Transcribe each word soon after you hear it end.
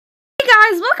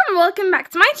guys, welcome back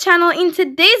to my channel. In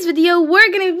today's video, we're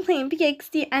going to be playing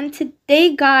Pkxd, and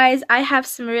today, guys, I have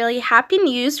some really happy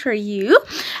news for you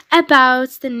about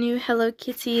the new Hello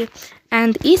Kitty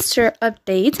and Easter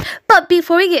update. But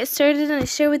before we get started, I'm going to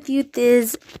share with you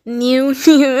this new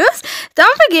news.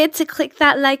 Don't forget to click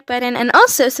that like button and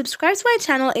also subscribe to my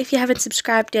channel if you haven't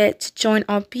subscribed yet to join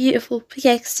our beautiful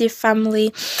Pkxd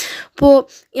family.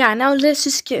 But yeah, now let's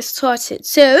just get started.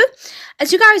 So,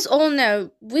 as you guys all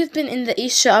know, we've been in the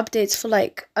Easter updates for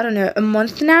like, I don't know, a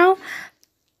month now,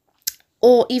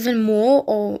 or even more,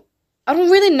 or I don't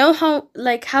really know how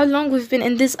long we've been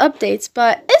in these updates,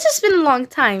 but it's just been a long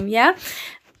time, yeah.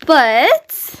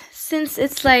 But since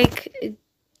it's like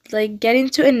getting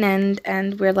to an end,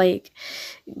 and we're like,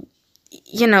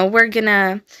 you know, we're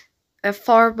gonna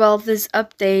farewell this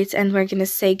update and we're gonna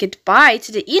say goodbye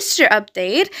to the Easter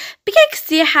update,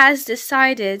 Pkxd has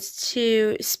decided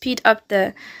to speed up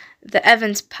the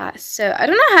event pass. So I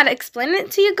don't know how to explain it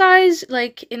to you guys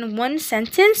like in one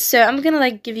sentence, so I'm gonna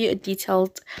like give you a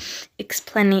detailed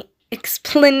explanation.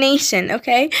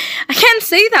 Okay, I can't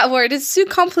say that word, it's too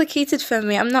complicated for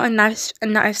me. I'm not a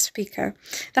native speaker,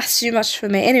 that's too much for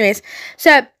me. Anyways,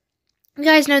 so you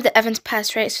guys know the event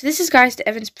pass, right? So this is, guys, the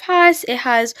event pass. It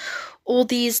has all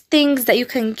these things that you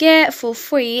can get for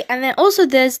free, and then also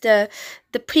there's the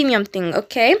premium thing.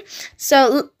 Okay,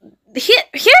 so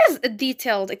here's a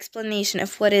detailed explanation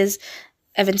of what is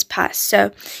events pass.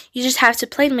 So you just have to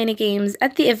play mini games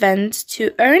at the event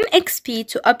to earn XP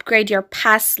to upgrade your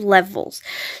pass levels.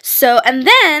 So, and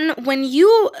then when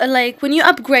you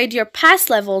upgrade your pass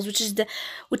levels, which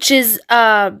is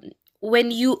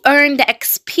when you earn the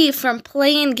XP from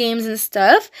playing games and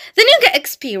stuff, then you get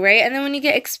XP, right? And then when you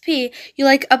get XP, you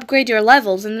like upgrade your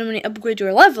levels, and then when you upgrade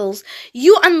your levels,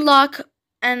 you unlock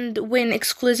and win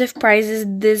exclusive prizes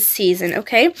this season,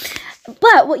 okay?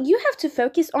 But what you have to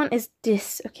focus on is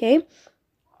this, okay?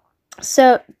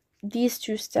 So these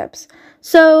two steps.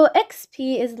 So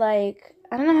XP is like,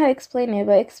 I don't know how to explain it,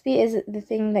 but XP is the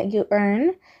thing that you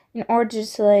earn in order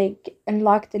to like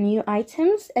unlock the new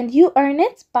items, and you earn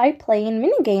it by playing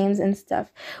mini games and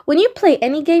stuff. When you play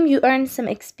any game, you earn some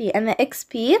XP, and the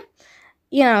XP,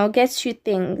 you know, gets you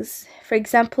things. For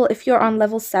example, if you're on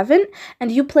level 7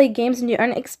 and you play games and you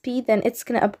earn XP, then it's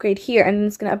gonna upgrade here, and then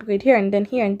it's gonna upgrade here, and then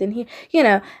here, and then here, you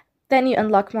know, then you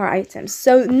unlock more items.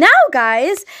 So now,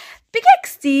 guys,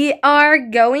 Pkxd are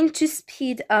going to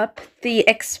speed up the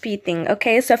XP thing,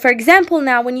 okay? So, for example,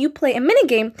 now when you play a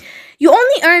minigame, you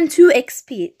only earn 2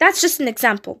 XP. That's just an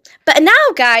example. But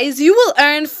now, guys, you will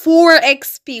earn 4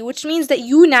 XP, which means that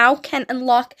you now can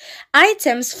unlock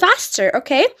items faster,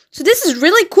 okay? So this is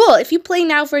really cool. If you play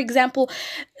now, for example,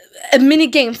 a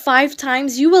minigame 5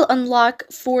 times, you will unlock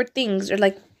 4 things, or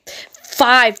like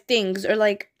 5 things, or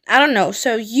like, I don't know.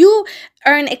 So you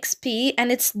earn XP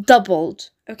and it's doubled,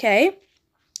 okay?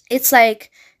 It's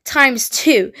like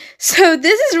 ×2. So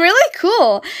this is really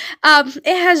cool.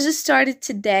 It has just started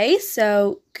today,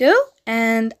 so go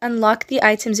and unlock the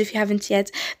items if you haven't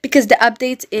yet, because the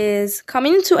update is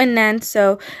coming to an end.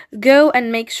 So go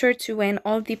and make sure to win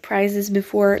all the prizes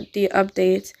before the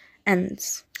update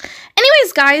ends.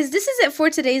 Anyways, guys, this is it for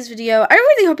today's video. I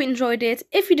really hope you enjoyed it.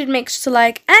 If you did, make sure to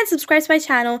like and subscribe to my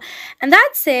channel. And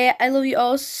that's it. I love you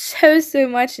all so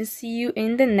much, and see you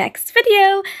in the next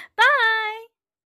video. Bye!